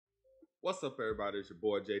What's up, everybody? It's your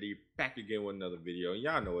boy JD back again with another video. And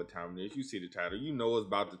y'all know what time it is. You see the title. You know it's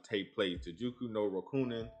about to take place. Juujika no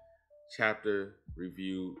Rokunin chapter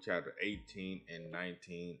review, chapter 18 and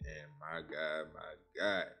 19. And my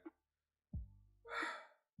God,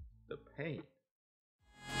 the pain.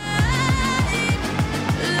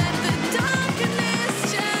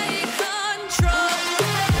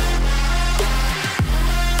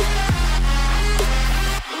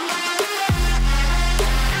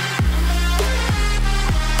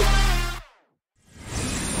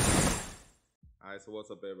 Alright, so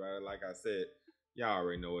what's up, everybody? Like I said, y'all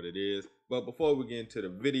already know what it is. But before we get into the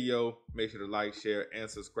video, make sure to like, share, and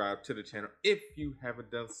subscribe to the channel if you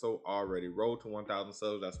haven't done so already. Roll to 1,000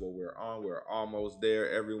 subs. That's what we're on. We're almost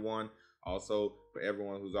there, everyone. Also, for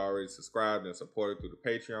everyone who's already subscribed and supported through the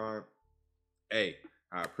Patreon, hey,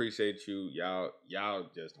 I appreciate you. Y'all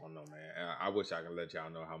just don't know, man. I wish I could let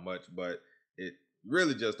y'all know how much, but it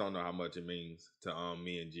really just don't know how much it means to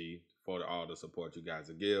me and G for all the support you guys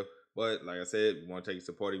will give. But like I said, if you want to take your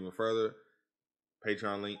support even further,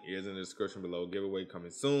 Patreon link is in the description below. Giveaway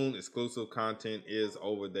coming soon. Exclusive content is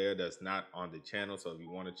over there that's not on the channel. So if you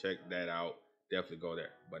want to check that out, definitely go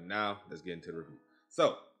there. But now let's get into the review.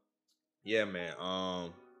 So yeah, man.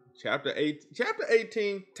 Chapter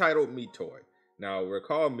 18 titled Me Toy. Now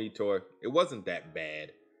recall Me Toy, it wasn't that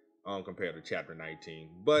bad compared to chapter 19.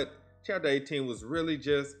 But chapter 18 was really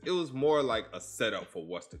just, it was more like a setup for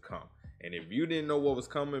what's to come. And if you didn't know what was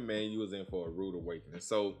coming, man, you was in for a rude awakening.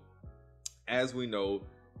 So, as we know,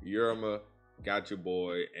 Yurima got your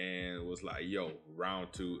boy and was like, yo,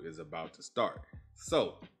 round 2 is about to start.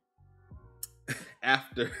 So,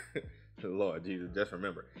 after, Lord Jesus, just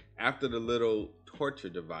remember, after the little torture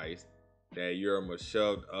device that Yurima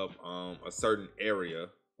shoved up a certain area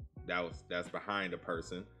that's behind a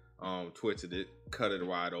person, twisted it, cut it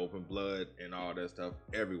wide open, blood and all that stuff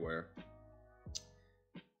everywhere.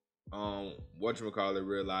 Whatchamacallit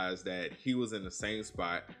realized that he was in the same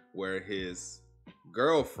spot where his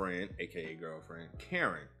girlfriend, aka girlfriend,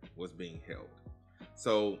 Karen, was being held.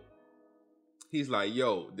 So he's like,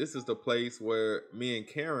 yo, this is the place where me and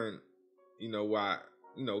Karen,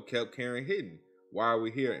 kept Karen hidden. Why are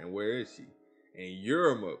we here and where is she? And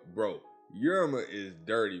Yurima is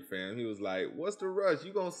dirty, fam. He was like, what's the rush?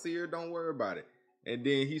 You gonna see her, don't worry about it. And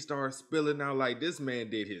then he started spilling out like this man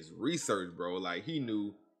did his research, bro. Like he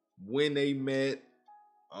knew when they met,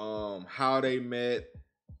 how they met,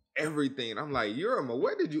 everything. I'm like, Yurima,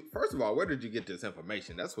 where did you get this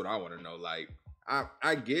information? That's what I want to know. Like,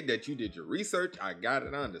 I get that you did your research. I got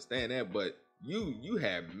it. I understand that. But you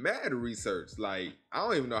had mad research. Like, I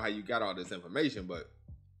don't even know how you got all this information. But,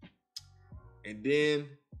 and then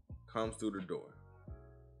comes through the door.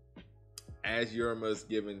 As Yurima's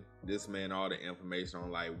giving this man all the information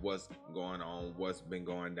on like what's going on, what's been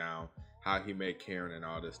going down, how he met Karen and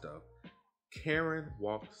all this stuff. Karen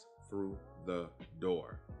walks through the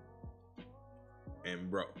door.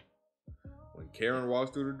 And bro, when Karen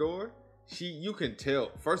walks through the door, you can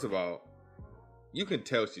tell, first of all, you can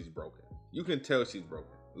tell she's broken. You can tell she's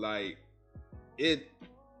broken. Like, it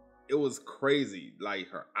was crazy. Like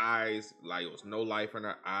her eyes, like it was no life in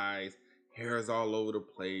her eyes, hair's all over the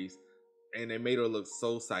place. And they made her look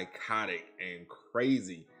so psychotic and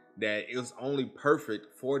crazy that it was only perfect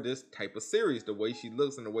for this type of series, the way she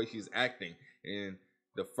looks and the way she's acting. And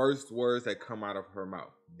the first words that come out of her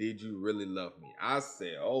mouth, did you really love me? I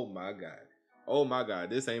said, oh my God,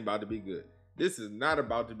 this ain't about to be good. This is not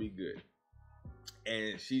about to be good.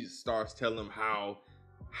 And she starts telling him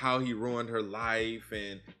how he ruined her life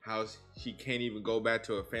and how she can't even go back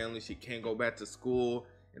to her family. She can't go back to school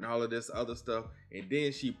and all of this other stuff. And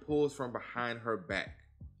then she pulls from behind her back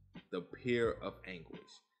the Pier of Anguish.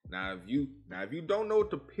 Now, if you don't know what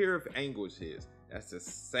the Pier of Anguish is, that's the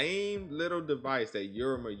same little device that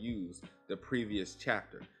Yurima used the previous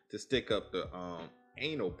chapter to stick up the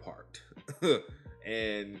anal part.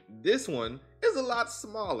 And this one is a lot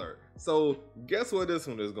smaller. So guess where this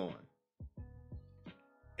one is going?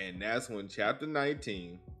 And that's when chapter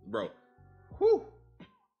 19, bro,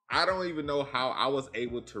 I don't even know how I was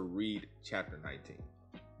able to read chapter 19.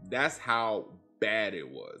 That's how bad it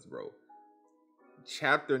was, bro.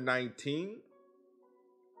 Chapter 19,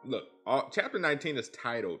 look, chapter 19 is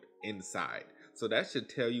titled Inside. So that should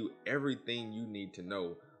tell you everything you need to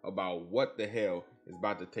know about what the hell is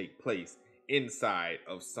about to take place inside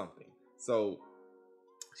of something. So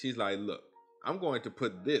she's like, look, I'm going to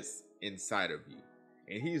put this inside of you.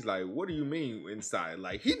 And he's like, what do you mean inside?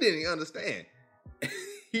 Like, he didn't understand.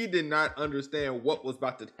 He did not understand what was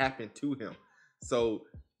about to happen to him. So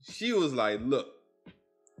she was like, look,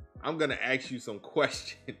 I'm going to ask you some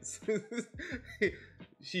questions.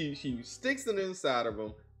 she sticks it inside of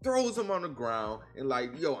him, throws him on the ground, and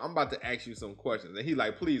like, yo, I'm about to ask you some questions. And he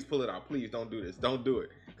like, please pull it out. Please don't do this. Don't do it.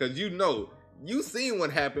 Because you seen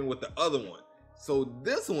what happened with the other one. So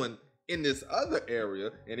this one in this other area,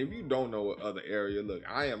 and if you don't know what other area, look,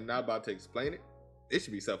 I am not about to explain it. It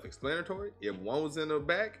should be self-explanatory. If one was in the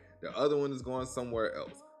back, the other one is going somewhere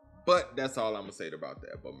else. But that's all I'm gonna say about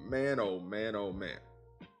that. But man, oh man, oh man.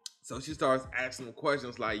 So she starts asking him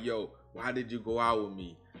questions like, yo, why did you go out with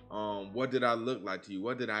me? What did I look like to you?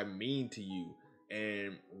 What did I mean to you?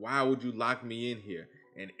 And why would you lock me in here?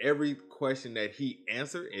 And every question that he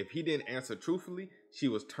answered, if he didn't answer truthfully, she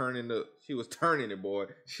was turning it, boy.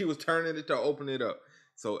 She was turning it to open it up.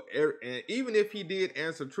 So, and even if he did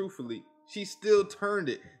answer truthfully, she still turned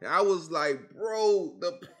it. And I was like, bro,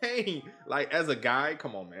 the pain. Like, as a guy,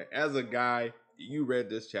 come on, man. As a guy, you read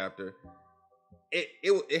this chapter.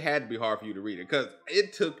 It had to be hard for you to read it, because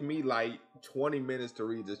it took me like 20 minutes to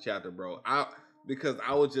read this chapter, bro. Because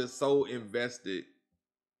I was just so invested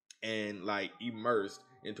and like immersed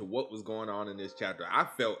into what was going on in this chapter. I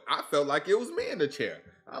felt like it was me in the chair.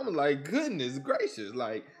 I was like, goodness gracious,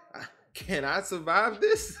 like, can I survive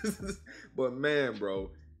this? But man,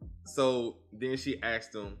 bro. So then she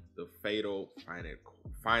asked him the fatal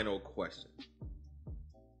final question.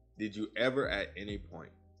 Did you ever at any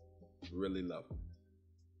point really love him?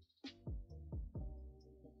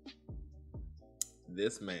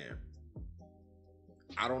 This man,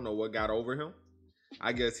 I don't know what got over him.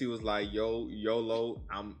 I guess he was like, yo, YOLO,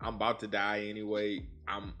 I'm about to die anyway.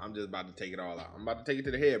 I'm just about to take it all out. I'm about to take it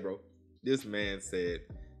to the head, bro. This man said,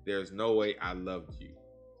 there's no way I loved you.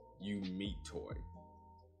 You meat toy.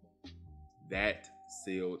 That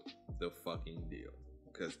sealed the fucking deal.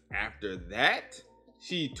 Because after that,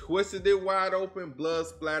 she twisted it wide open, blood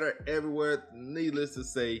splattered everywhere. Needless to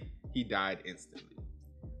say, he died instantly.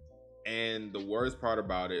 And the worst part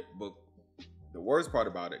about it,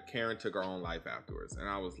 Karen took her own life afterwards. And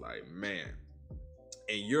I was like, man.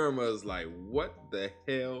 And Yurma's like, what the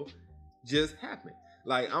hell just happened?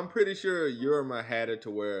 Like, I'm pretty sure Yurma had it to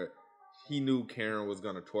where he knew Karen was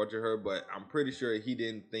going to torture her, but I'm pretty sure he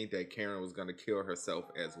didn't think that Karen was going to kill herself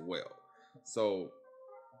as well. So,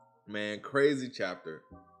 man, crazy chapter.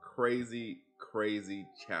 Crazy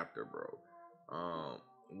chapter, bro.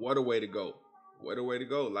 What a way to go. What a way to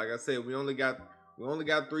go. Like I said, we only got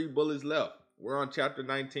 3 bullets left. We're on chapter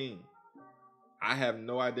 19. I have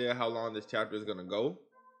no idea how long this chapter is gonna go.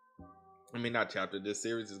 I mean, not chapter, this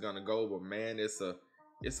series is gonna go, but man, it's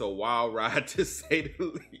a wild ride to say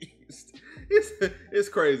the least. It's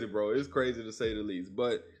crazy, bro. It's crazy to say the least.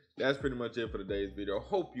 But that's pretty much it for today's video.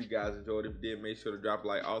 Hope you guys enjoyed. If you did, make sure to drop a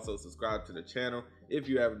like. Also, subscribe to the channel if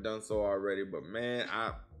you haven't done so already. But man,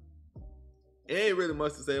 it ain't really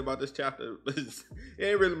much to say about this chapter. It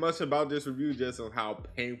ain't really much about this review, just on how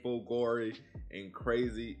painful, gory, and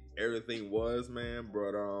crazy everything was, man.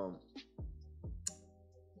 But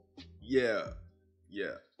yeah.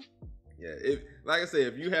 Like I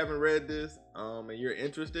said, if you haven't read this and you're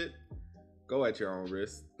interested, go at your own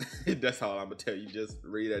risk. That's all I'm gonna tell you. Just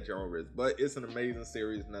read at your own risk. But it's an amazing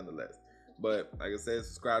series nonetheless. But like I said,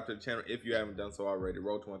 subscribe to the channel if you haven't done so already.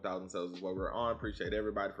 Road to 1,000 subs is what we're on. Appreciate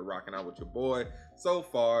everybody for rocking out with your boy so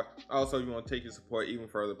far. Also, if you want to take your support even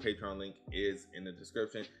further, Patreon link is in the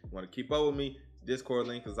description. You want to keep up with me, Discord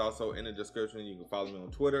link is also in the description. You can follow me on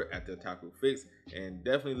Twitter at the Otaku Fix, and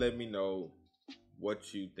definitely let me know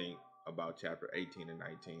what you think about chapter 18 and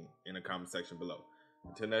 19 in the comment section below.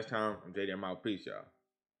 Until next time, I'm JD. I'm out. Peace, y'all.